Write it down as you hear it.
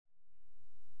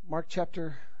Mark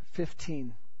chapter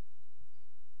 15,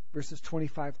 verses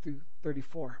 25 through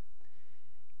 34.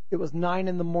 It was 9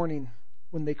 a.m.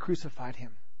 when they crucified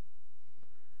him.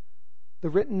 The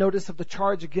written notice of the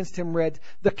charge against him read,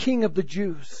 "The King of the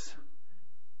Jews."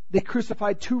 They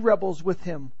crucified 2 rebels with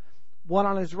him, one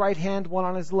on his right hand, one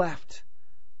on his left.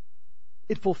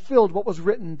 It fulfilled what was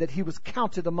written, that he was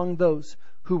counted among those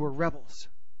who were rebels.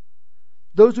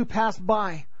 Those who passed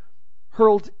by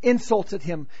hurled insults at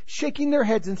him, shaking their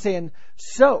heads and saying,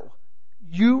 "So,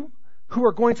 you who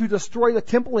are going to destroy the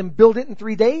temple and build it in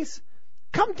 3 days,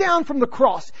 come down from the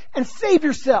cross and save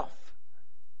yourself."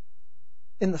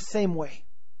 In the same way,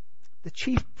 the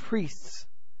chief priests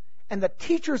and the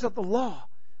teachers of the law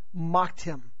mocked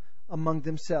him among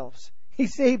themselves. "He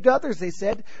saved others," they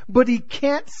said, "but he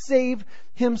can't save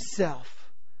himself.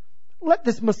 Let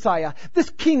this Messiah, this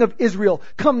King of Israel,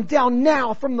 come down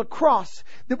now from the cross,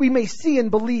 that we may see and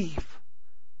believe."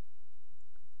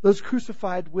 Those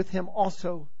crucified with him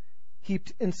also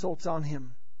heaped insults on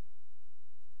him.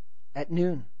 At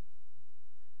noon,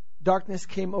 darkness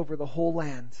came over the whole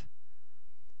land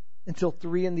until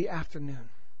 3 p.m.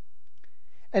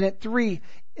 And at 3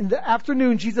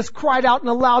 p.m, Jesus cried out in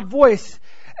a loud voice,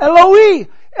 "Eloi,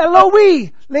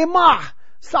 Eloi, lema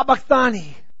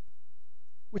sabachthani,"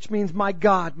 which means, my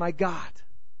God,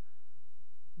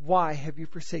 why have you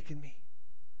forsaken me?"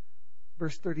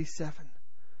 Verse 37.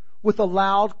 With a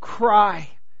loud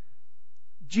cry,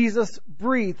 Jesus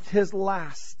breathed his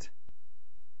last.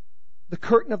 The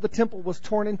curtain of the temple was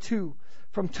torn in two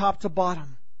from top to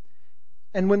bottom.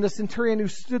 And when the centurion who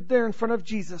stood there in front of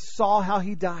Jesus saw how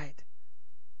he died,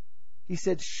 he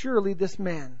said, "Surely this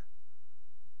man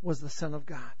was the Son of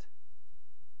God."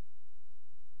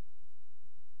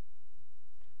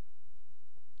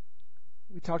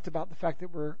 We talked about the fact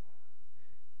that we're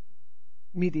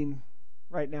meeting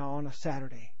right now on a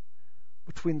Saturday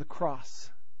between the cross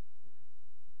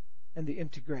and the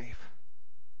empty grave.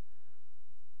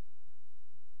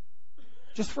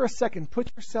 Just for a second,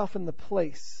 put yourself in the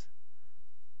place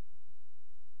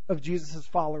of Jesus'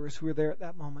 followers who were there at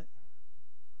that moment.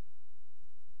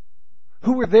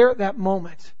 Who were there at that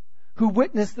moment, who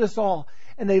witnessed this all,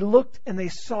 and they looked and they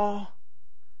saw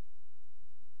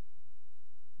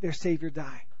their Savior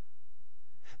die.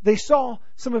 They saw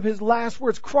some of his last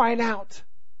words crying out,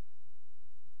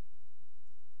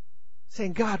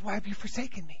 saying, "God, why have you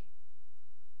forsaken me?"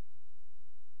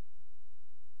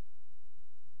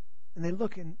 And they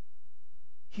look and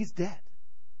he's dead.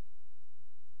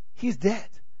 He's dead.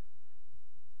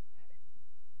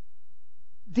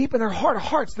 Deep in their heart of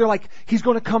hearts, they're like, he's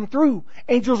going to come through.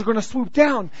 Angels are going to swoop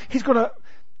down. He's going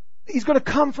to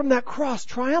come from that cross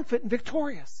triumphant and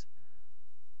victorious.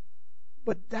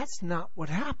 But that's not what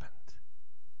happened.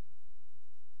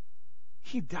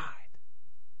 He died.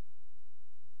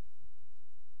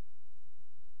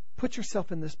 Put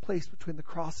yourself in this place between the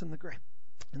cross and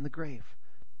the grave.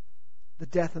 The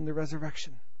death and the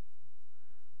resurrection.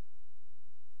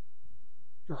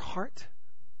 Your heart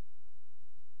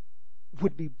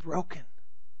would be broken.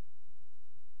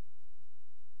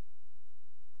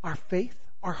 Our faith,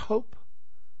 our hope,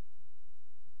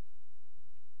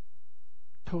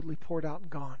 totally poured out and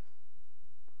gone.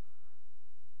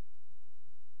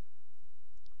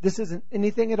 This isn't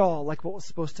anything at all like what was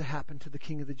supposed to happen to the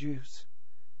King of the Jews.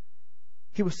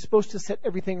 He was supposed to set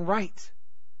everything right.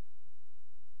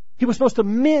 He was supposed to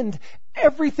mend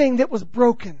everything that was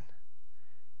broken.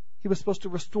 He was supposed to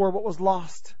restore what was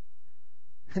lost.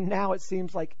 And now it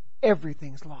seems like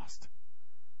everything's lost.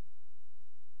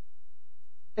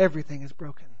 Everything is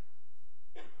broken.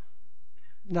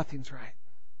 Nothing's right.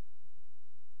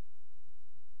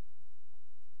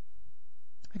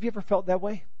 Have you ever felt that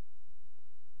way?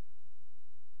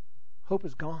 Hope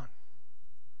is gone.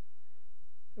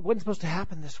 It wasn't supposed to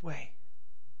happen this way.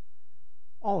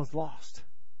 All is lost.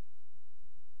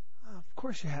 Of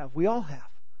course you have. We all have.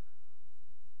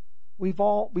 We've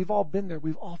all been there.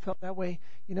 We've all felt that way.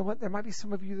 You know what? There might be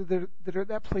some of you that are at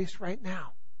that place right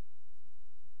now.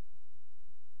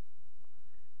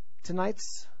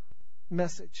 Tonight's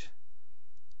message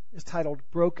is titled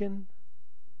Broken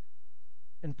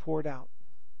and Poured Out.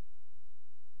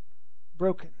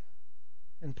 Broken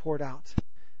and poured out.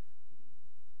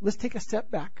 Let's take a step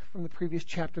back from the previous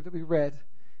chapter that we read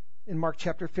in Mark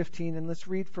chapter 15, and let's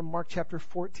read from Mark chapter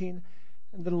 14,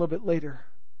 and then a little bit later.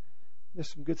 There's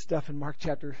some good stuff in Mark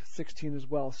chapter 16 as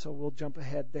well, so we'll jump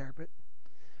ahead there. But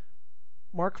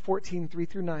Mark 14,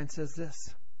 3-9 says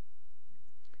this.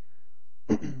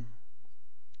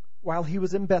 While he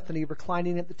was in Bethany,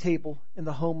 reclining at the table in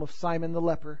the home of Simon the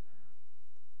leper,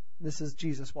 this is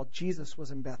Jesus, while Jesus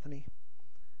was in Bethany,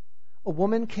 a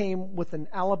woman came with an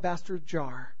alabaster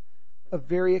jar of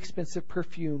very expensive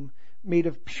perfume made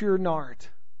of pure nard.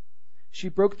 She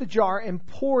broke the jar and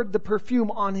poured the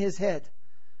perfume on his head.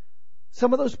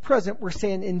 Some of those present were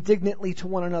saying indignantly to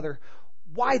one another,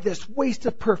 "Why this waste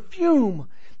of perfume?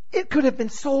 It could have been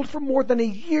sold for more than a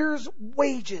year's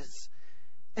wages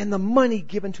and the money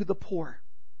given to the poor."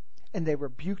 And they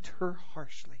rebuked her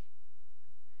harshly.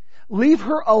 "Leave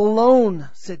her alone,"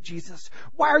 said Jesus.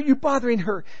 "Why are you bothering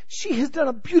her? She has done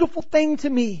a beautiful thing to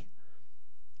me.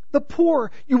 The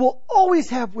poor you will always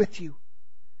have with you,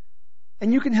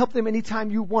 and you can help them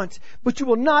anytime you want, but you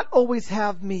will not always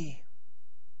have me."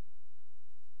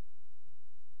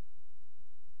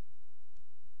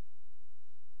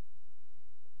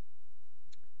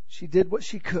 She did what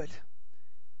she could.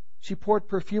 She poured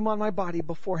perfume on my body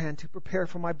beforehand to prepare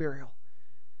for my burial.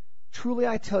 Truly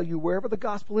I tell you, wherever the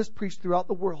gospel is preached throughout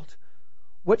the world,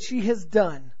 what she has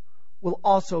done will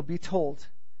also be told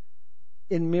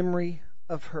in memory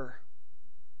of her.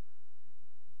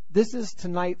 This is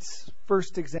tonight's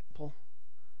first example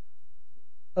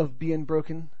of being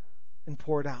broken and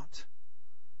poured out.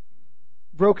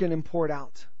 Broken and poured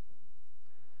out.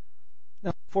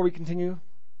 Now, before we continue,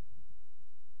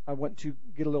 I want to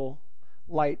get a little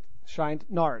light shined.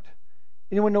 Nard.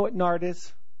 Anyone know what nard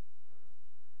is?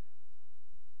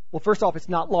 Well, first off, it's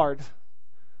not lard,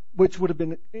 which would have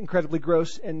been incredibly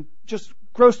gross and just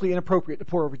grossly inappropriate to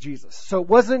pour over Jesus. So it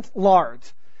wasn't lard.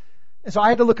 And so I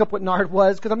had to look up what nard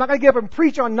was, because I'm not going to get up and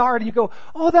preach on nard. And you go,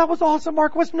 "Oh, that was awesome,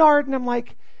 Mark. What's nard?" And I'm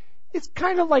like, it's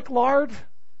kind of like lard,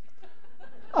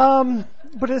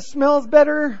 but it smells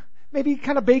better. Maybe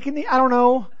kind of bacony. I don't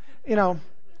know.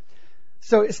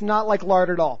 So it's not like lard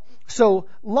at all. So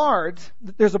lard,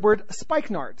 there's a word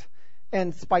spikenard.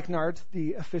 And spikenard,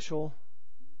 the official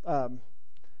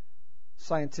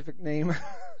scientific name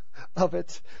of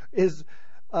it, is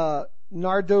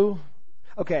nardo.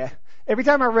 Okay. Every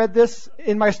time I read this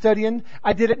in my studying,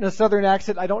 I did it in a southern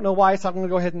accent. I don't know why, so I'm going to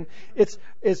go ahead and it's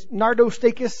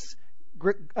Nardostachys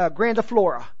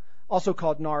grandiflora, also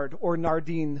called nard or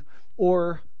nardine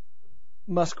or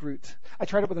muskroot. I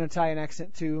tried it with an Italian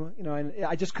accent too, and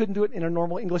I just couldn't do it in a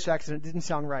normal English accent. It didn't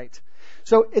sound right.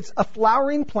 So it's a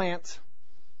flowering plant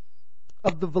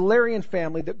of the valerian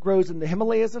family that grows in the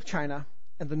Himalayas of China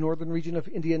and the northern region of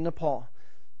India and Nepal.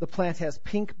 The plant has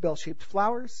pink bell-shaped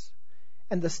flowers,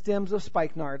 and the stems of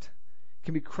spikenard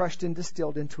can be crushed and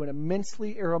distilled into an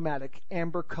immensely aromatic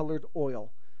amber-colored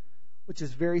oil, which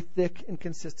is very thick in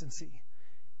consistency.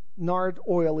 Nard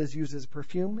oil is used as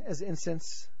perfume, as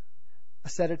incense, a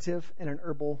sedative, and an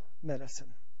herbal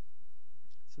medicine.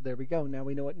 So there we go. Now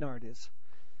we know what nard is.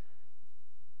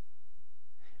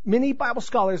 Many Bible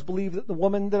scholars believe that the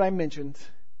woman that I mentioned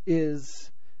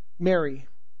is Mary,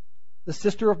 the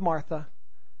sister of Martha,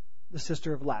 the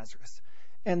sister of Lazarus.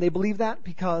 And they believe that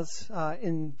because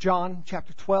in John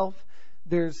chapter 12,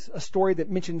 there's a story that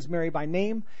mentions Mary by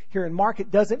name. Here in Mark, it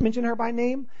doesn't mention her by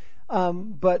name.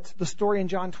 But the story in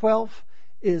John 12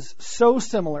 is so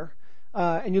similar.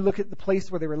 And you look at the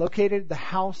place where they were located, the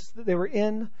house that they were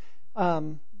in.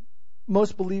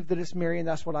 Most believe that it's Mary, and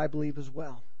that's what I believe as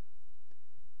well.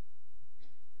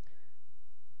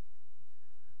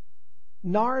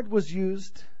 Nard was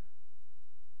used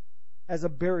as a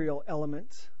burial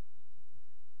element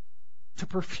to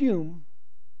perfume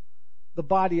the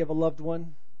body of a loved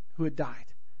one who had died.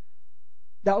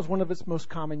 That was one of its most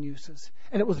common uses.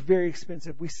 And it was very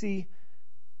expensive. We see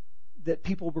that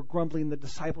people were grumbling. The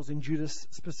disciples, and Judas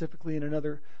specifically in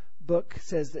another book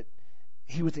says that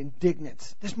he was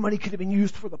indignant. This money could have been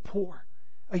used for the poor.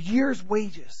 A year's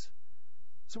wages.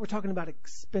 So we're talking about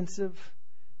expensive,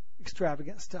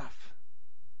 extravagant stuff.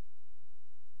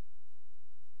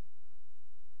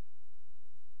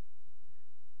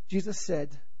 Jesus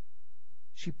said,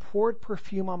 "She poured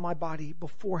perfume on my body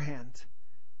beforehand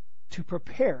to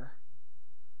prepare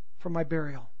for my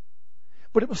burial."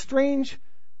 But it was strange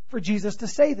for Jesus to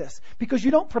say this, because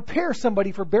you don't prepare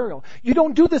somebody for burial. You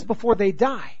don't do this before they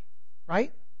die,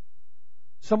 right?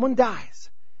 Someone dies,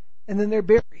 and then they're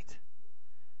buried.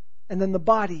 And then the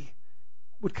body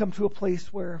would come to a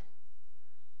place where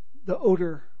the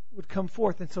odor would come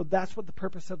forth. And so that's what the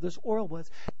purpose of this oil was.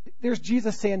 There's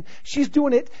Jesus saying, she's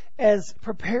doing it as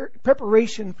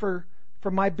preparation for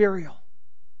my burial.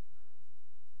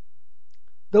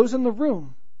 Those in the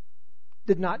room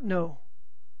did not know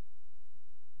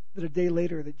that a day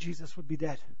later that Jesus would be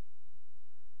dead.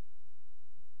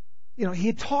 He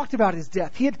had talked about his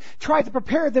death. He had tried to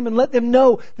prepare them and let them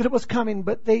know that it was coming,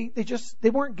 but they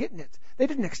weren't getting it. They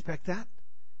didn't expect that.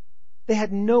 They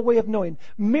had no way of knowing.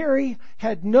 Mary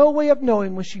had no way of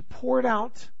knowing when she poured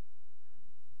out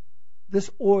this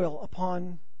oil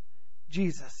upon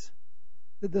Jesus,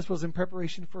 that this was in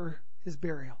preparation for his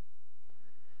burial.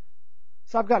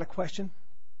 So I've got a question.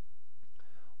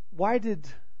 Why did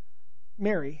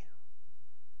Mary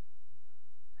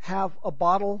have a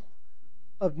bottle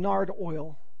of nard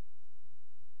oil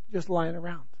just lying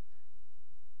around?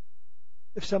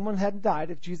 If someone hadn't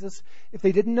died, if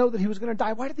they didn't know that he was going to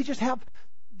die, why did they just have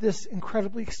this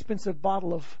incredibly expensive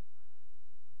bottle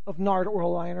of nard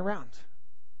oil lying around?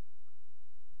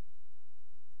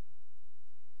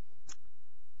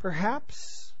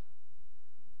 Perhaps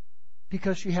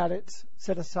because she had it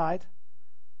set aside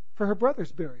for her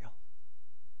brother's burial.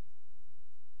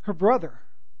 Her brother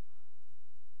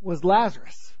was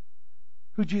Lazarus,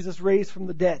 who Jesus raised from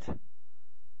the dead.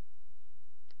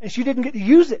 And she didn't get to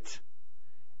use it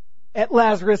at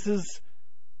Lazarus's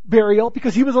burial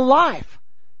because he was alive.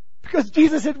 Because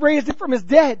Jesus had raised him from his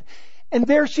dead. And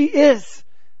there she is,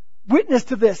 witness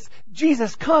to this.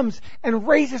 Jesus comes and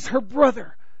raises her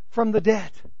brother from the dead.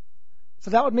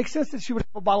 So that would make sense that she would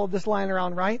have a bottle of this lying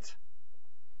around, right?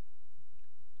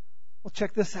 Well,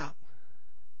 check this out.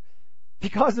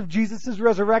 Because of Jesus'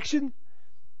 resurrection,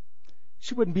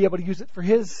 she wouldn't be able to use it for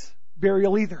his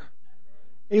burial either.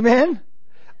 Amen?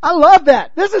 I love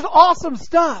that. This is awesome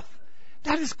stuff.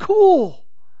 That is cool.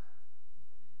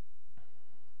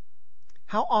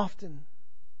 How often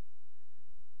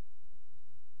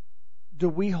do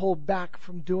we hold back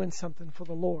from doing something for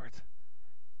the Lord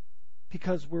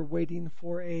because we're waiting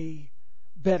for a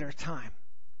better time?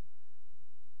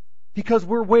 Because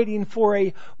we're waiting for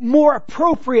a more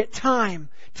appropriate time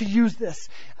to use this.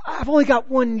 I've only got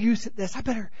one use at this. I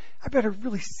better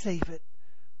really save it.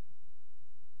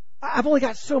 I've only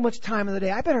got so much time in the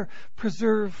day. I better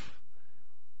preserve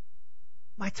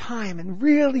my time and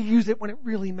really use it when it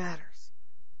really matters.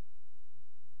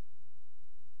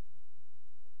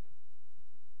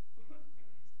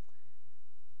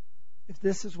 If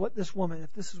this is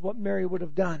what Mary would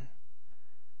have done,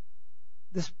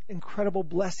 this incredible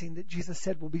blessing that Jesus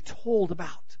said will be told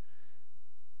about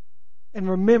and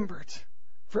remembered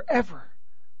forever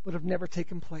would have never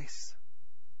taken place.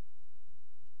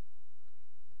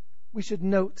 We should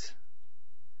note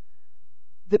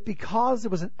that because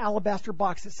it was an alabaster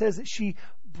box, it says that she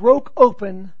broke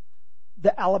open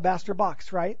the alabaster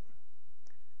box, right?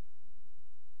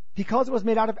 Because it was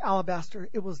made out of alabaster,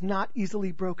 it was not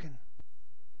easily broken.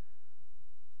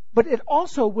 But it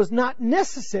also was not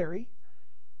necessary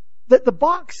that the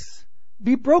box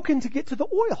be broken to get to the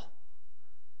oil.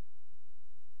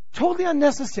 Totally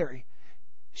unnecessary.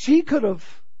 She could have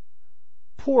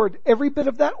poured every bit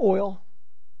of that oil,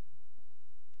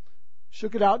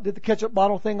 shook it out, did the ketchup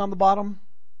bottle thing on the bottom.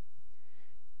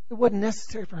 It wasn't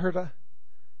necessary for her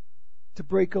to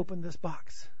break open this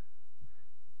box.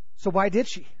 So why did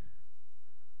she?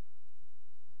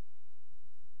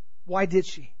 Why did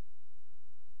she?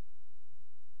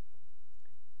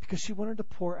 Because she wanted to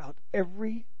pour out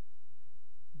every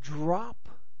drop,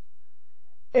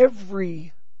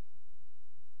 every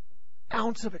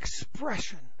ounce of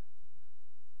expression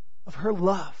of her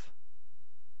love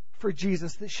for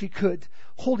Jesus that she could,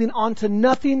 holding on to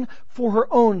nothing for her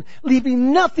own,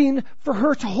 leaving nothing for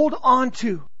her to hold on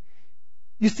to.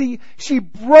 You see, she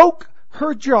broke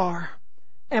her jar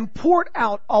and poured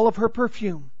out all of her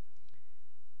perfume.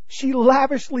 She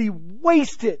lavishly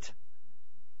wasted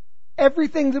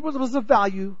everything that was of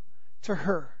value to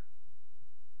her.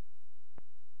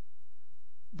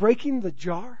 Breaking the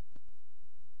jar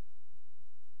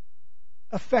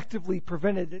effectively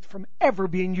prevented it from ever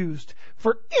being used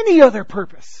for any other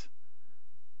purpose.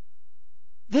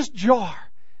 This jar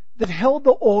that held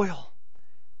the oil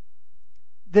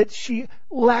that she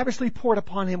lavishly poured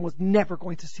upon him was never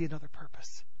going to see another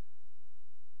purpose.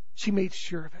 She made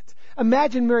sure of it.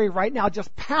 Imagine Mary right now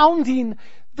just pounding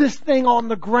this thing on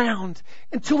the ground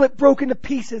until it broke into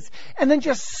pieces, and then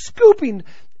just scooping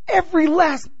every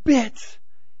last bit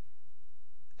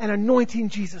and anointing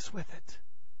Jesus with it.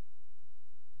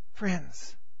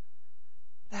 Friends,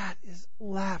 that is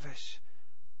lavish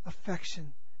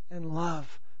affection and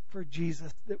love for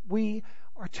Jesus that we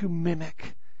are to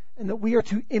mimic and that we are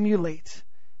to emulate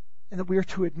and that we are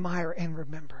to admire and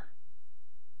remember.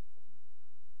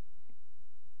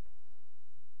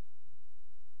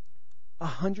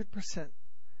 100%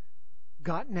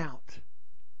 gotten out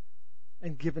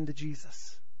and given to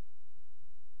Jesus.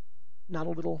 Not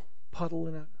a little puddle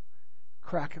in a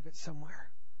crack of it somewhere.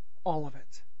 All of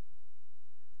it.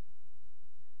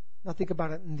 Now think about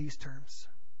it in these terms.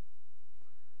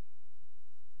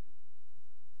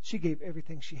 She gave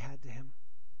everything she had to him.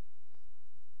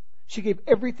 She gave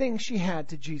everything she had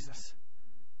to Jesus.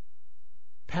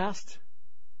 Past,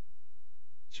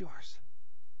 It's yours.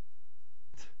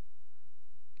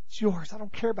 It's yours. I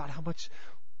don't care about how much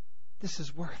this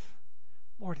is worth.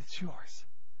 Lord, it's yours.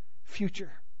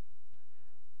 Future.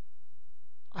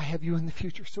 I have you in the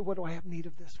future, so what do I have need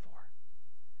of this for?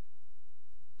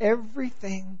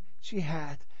 Everything she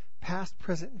had, past,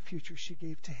 present, and future, she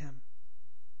gave to him.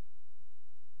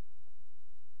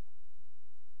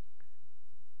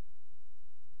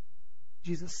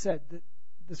 Jesus said that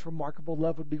this remarkable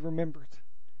love would be remembered.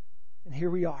 And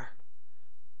here we are,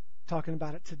 talking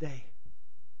about it today.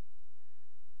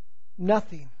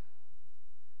 Nothing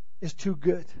is too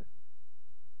good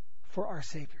for our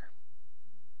Savior.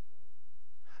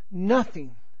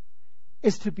 Nothing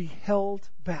is to be held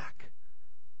back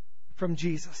from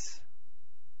Jesus.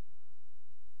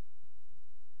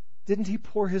 Didn't he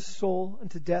pour his soul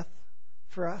into death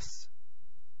for us?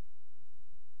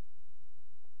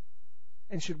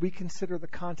 And should we consider the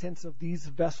contents of these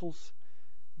vessels,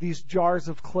 these jars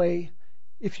of clay,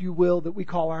 if you will, that we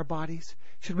call our bodies,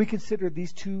 should we consider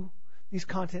these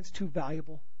contents too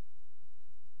valuable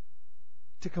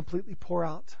to completely pour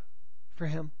out for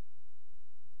him?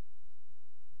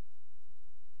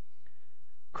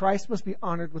 Christ must be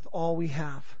honored with all we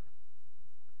have.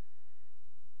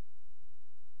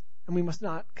 And we must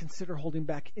not consider holding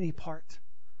back any part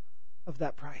of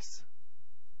that price.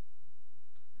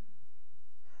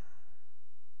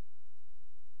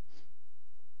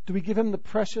 Do we give him the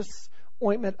precious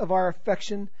ointment of our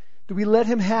affection? Do we let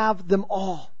him have them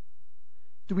all?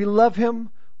 Do we love him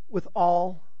with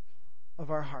all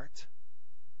of our heart?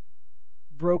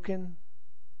 Broken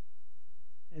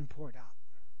and poured out.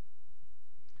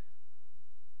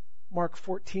 Mark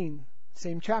 14,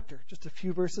 same chapter, just a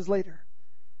few verses later,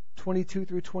 22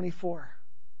 through 24.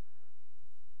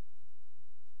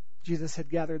 Jesus had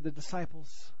gathered the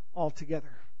disciples all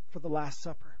together for the Last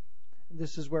Supper. And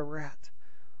this is where we're at.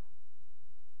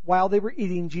 While they were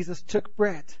eating, Jesus took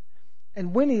bread,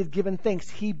 and when he had given thanks,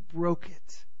 he broke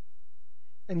it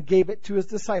and gave it to his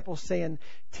disciples, saying,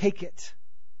 "Take it.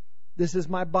 This is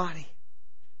my body."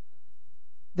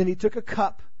 Then he took a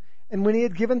cup, and when he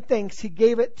had given thanks, he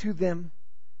gave it to them,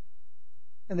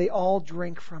 and they all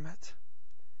drank from it.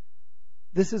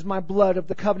 "This is my blood of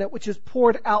the covenant, which is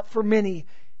poured out for many,"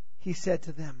 he said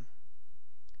to them.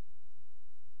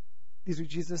 These are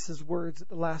Jesus' words at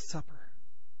the Last Supper.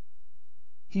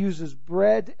 He uses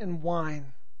bread and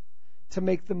wine to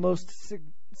make the most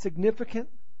significant,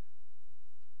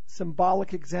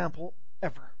 symbolic example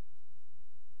ever.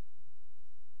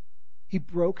 He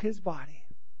broke his body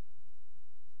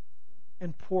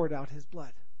and poured out his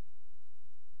blood.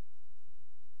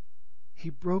 He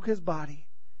broke his body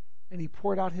and he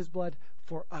poured out his blood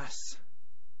for us.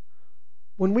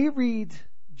 When we read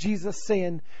Jesus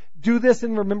saying, "Do this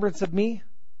in remembrance of me,"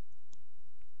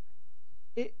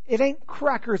 it ain't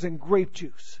crackers and grape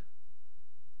juice.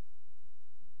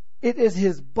 It is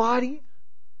his body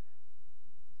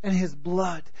and his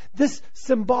blood. This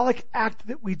symbolic act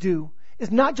that we do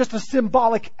is not just a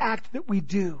symbolic act that we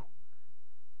do.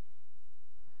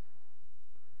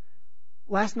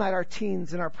 Last night our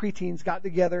teens and our preteens got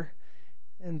together,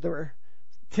 and there were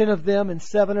 10 of them and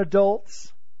 7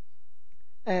 adults,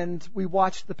 and we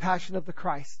watched The Passion of the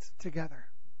Christ together.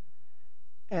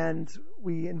 And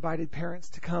we invited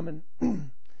parents to come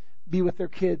and be with their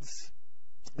kids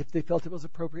if they felt it was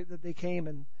appropriate that they came.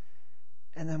 And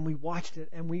then we watched it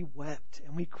and we wept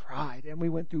and we cried and we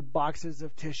went through boxes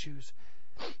of tissues.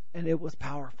 And it was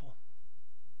powerful.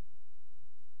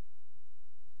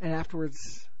 And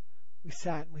afterwards, we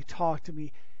sat and we talked and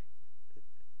we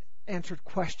answered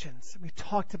questions. And we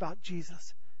talked about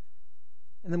Jesus.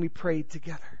 And then we prayed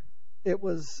together. It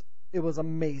was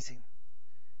amazing.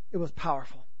 It was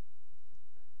powerful.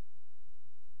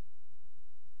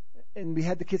 And we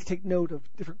had the kids take note of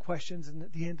different questions, and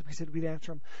at the end we said we'd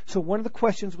answer them. So one of the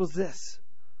questions was this: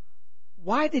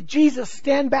 why did Jesus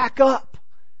stand back up?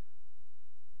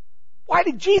 Why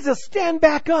did Jesus stand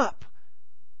back up?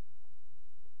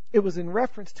 It was in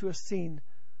reference to a scene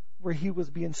where he was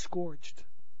being scourged,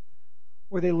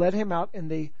 where they led him out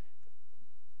and they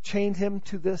chained him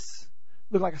to this,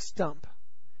 looked like a stump.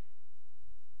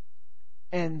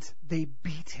 And they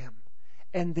beat him,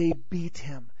 and they beat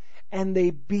him, and they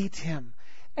beat him,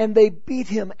 and they beat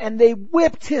him, and they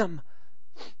whipped him.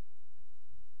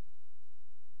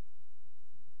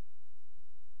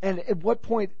 And at what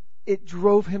point it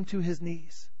drove him to his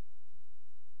knees.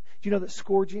 Do you know that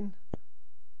scourging,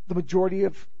 the majority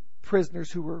of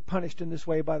prisoners who were punished in this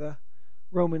way by the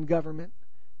Roman government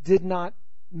did not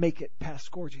make it past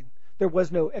scourging? There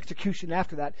was no execution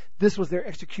after that. This was their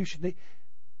execution.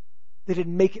 They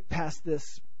didn't make it past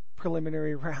this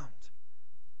preliminary round.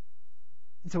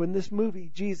 And so in this movie,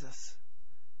 Jesus,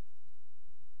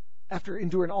 after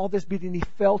enduring all this beating, he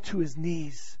fell to his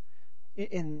knees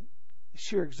in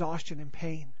sheer exhaustion and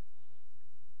pain.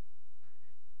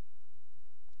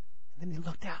 And then he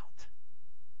looked out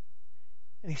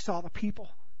and he saw the people.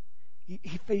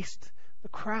 He faced the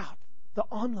crowd, the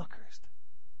onlookers,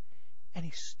 and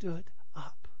he stood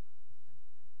up.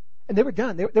 And they were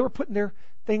done. They were putting their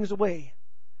things away.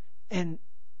 And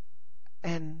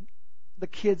the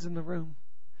kids in the room,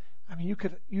 I mean,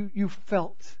 you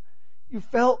felt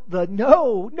the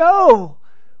no,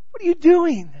 what are you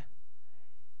doing?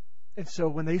 And so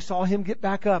when they saw him get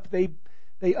back up, they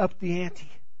upped the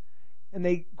ante, and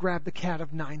they grabbed the cat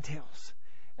of nine tails,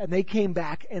 and they came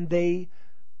back and they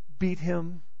beat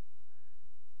him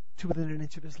to within an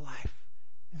inch of his life.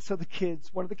 And so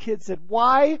one of the kids said,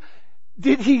 "Why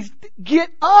did he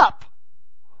get up?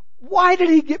 Why did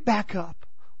he get back up?"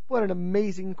 What an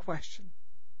amazing question.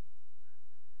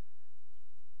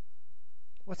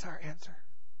 What's our answer?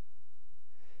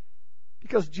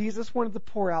 Because Jesus wanted to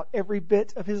pour out every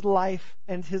bit of his life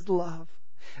and his love,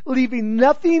 leaving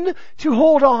nothing to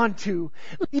hold on to,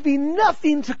 leaving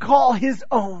nothing to call his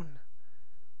own.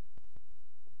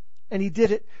 And he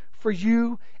did it for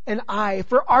you and I,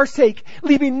 for our sake,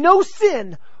 leaving no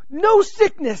sin, no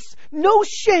sickness, no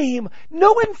shame,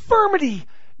 no infirmity,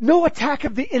 no attack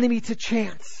of the enemy to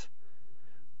chance,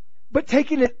 but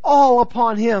taking it all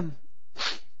upon him.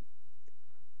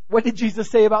 What did Jesus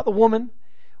say about the woman?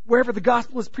 Wherever the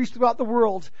gospel is preached throughout the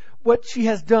world, what she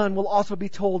has done will also be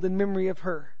told in memory of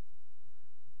her.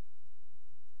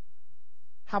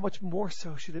 How much more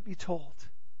so should it be told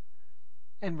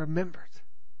and remembered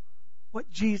what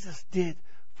Jesus did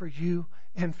for you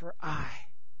and for I?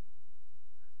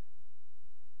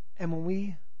 And when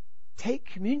we take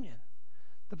communion,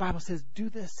 the Bible says, do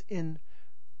this in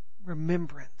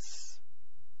remembrance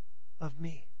of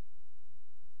me.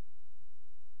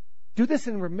 Do this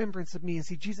in remembrance of me. And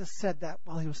see, Jesus said that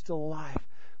while he was still alive,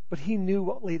 but he knew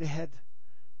what laid ahead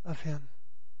of him.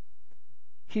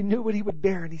 He knew what he would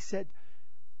bear, and he said,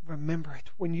 remember it.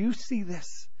 When you see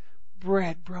this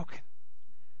bread broken,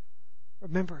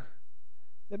 remember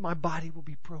that my body will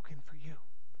be broken for you.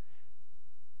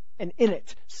 And in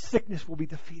it, sickness will be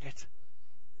defeated.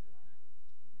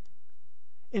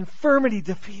 Infirmity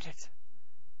defeated.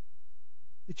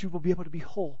 That you will be able to be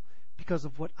whole because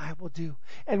of what I will do.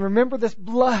 And remember this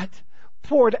blood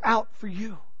poured out for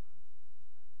you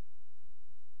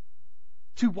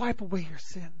to wipe away your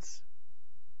sins,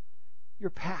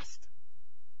 your past,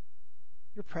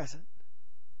 your present,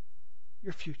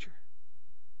 your future.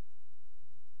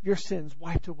 Your sins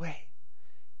wiped away.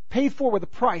 Paid for with a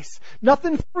price.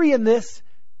 Nothing free in this.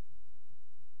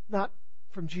 Not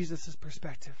from Jesus'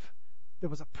 perspective. There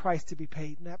was a price to be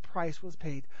paid, and that price was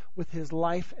paid with his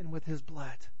life and with his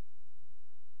blood.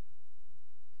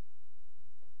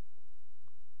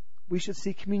 We should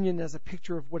see communion as a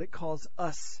picture of what it calls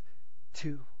us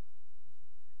to.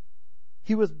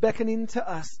 He was beckoning to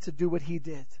us to do what he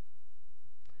did.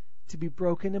 To be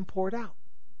broken and poured out.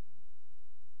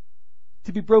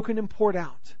 To be broken and poured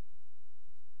out.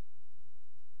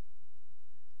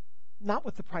 Not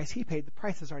with the price he paid. The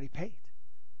price is already paid.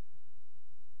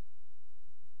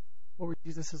 What were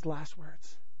Jesus' last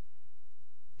words?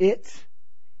 It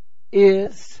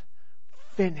is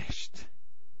finished.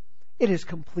 It is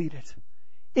completed.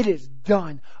 It is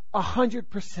done.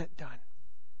 100% done.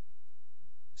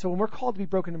 So when we're called to be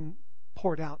broken and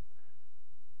poured out,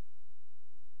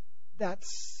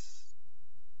 that's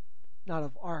not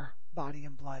of our body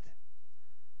and blood,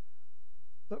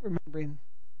 but remembering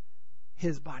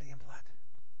his body and blood.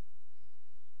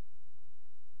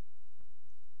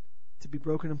 To be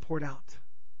broken and poured out.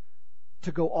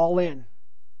 To go all in.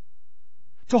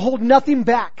 To hold nothing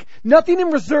back. Nothing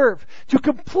in reserve. To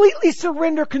completely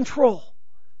surrender control.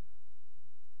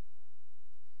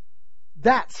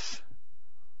 That's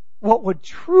what would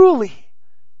truly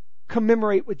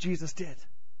commemorate what Jesus did.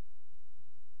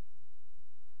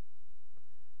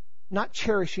 Not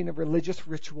cherishing a religious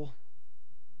ritual.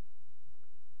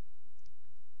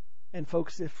 And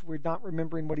folks, if we're not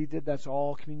remembering what he did, that's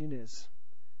all communion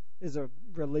is a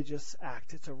religious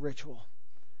act. It's a ritual.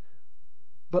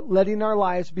 But letting our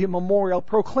lives be a memorial,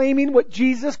 proclaiming what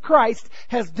Jesus Christ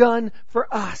has done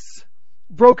for us.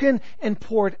 Broken and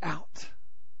poured out.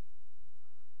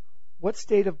 What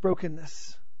state of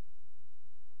brokenness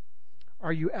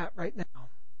are you at right now?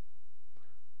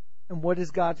 And what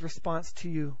is God's response to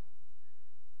you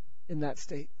in that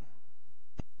state?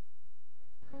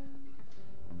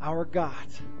 Our God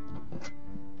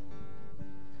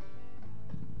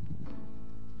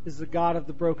is the God of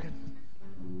the broken.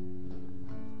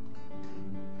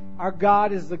 Our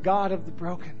God is the God of the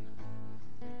broken.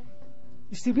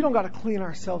 You see, we don't got to clean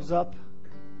ourselves up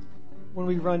when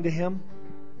we run to Him.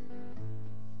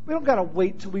 We don't got to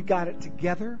wait till we got it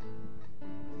together.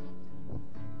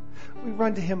 We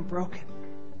run to Him broken.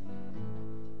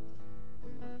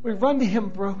 We run to Him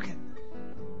broken.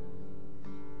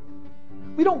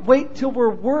 We don't wait till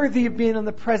we're worthy of being in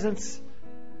the presence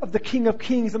of the King of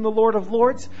Kings and the Lord of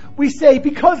Lords. We say,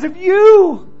 because of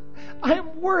you, I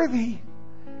am worthy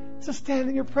to stand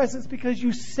in your presence because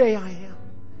you say I am.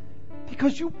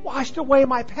 Because you washed away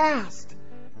my past.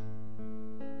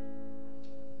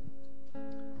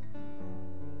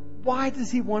 Why does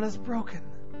He want us broken?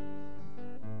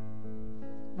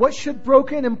 What should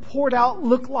broken and poured out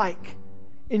look like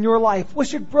in your life? What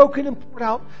should broken and poured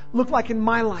out look like in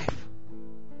my life?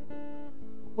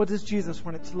 What does Jesus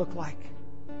want it to look like?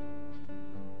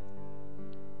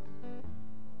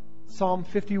 Psalm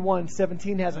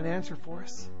 51:17 has an answer for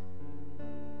us.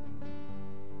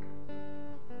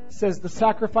 It says, the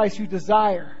sacrifice you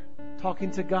desire,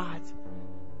 talking to God,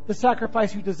 the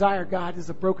sacrifice you desire, God, is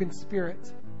a broken spirit.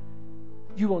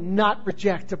 You will not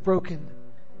reject a broken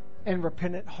and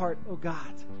repentant heart, O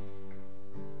God.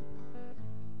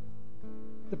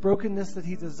 The brokenness that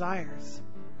He desires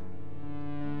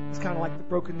is kind of like the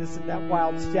brokenness of that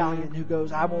wild stallion who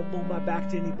goes, I won't move my back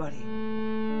to anybody.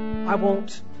 I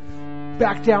won't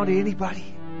back down to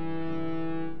anybody.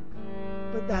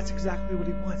 But that's exactly what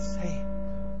He wants. Hey,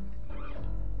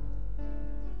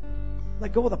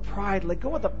 let go of the pride. Let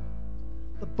go of the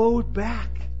bowed back.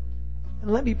 And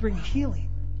let me bring healing.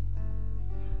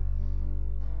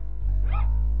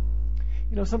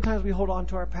 You know, sometimes we hold on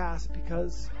to our past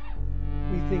because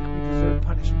we think we deserve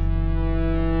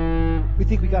punishment. We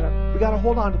think we gotta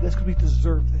hold on to this because we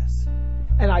deserve this.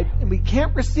 And we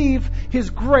can't receive His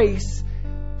grace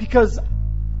because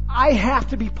I have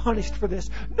to be punished for this.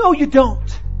 No, you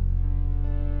don't.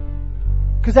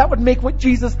 Because that would make what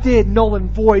Jesus did null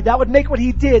and void. That would make what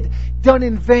He did done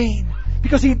in vain.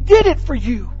 Because He did it for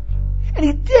you. And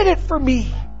He did it for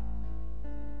me.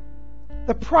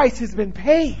 The price has been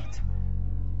paid.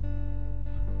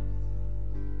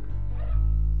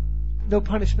 No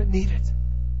punishment needed.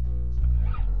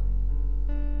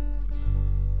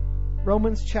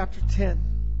 Romans chapter 10,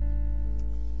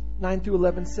 9 through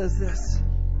 11 says this.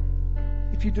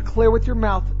 If you declare with your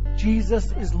mouth,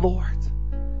 Jesus is Lord,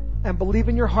 and believe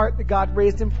in your heart that God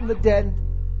raised Him from the dead,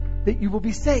 that you will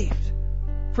be saved.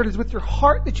 For it is with your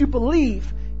heart that you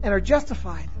believe and are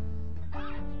justified,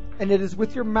 and it is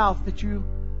with your mouth that you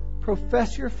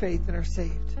profess your faith and are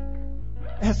saved.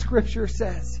 As Scripture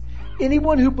says,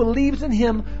 anyone who believes in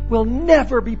Him will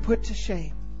never be put to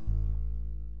shame.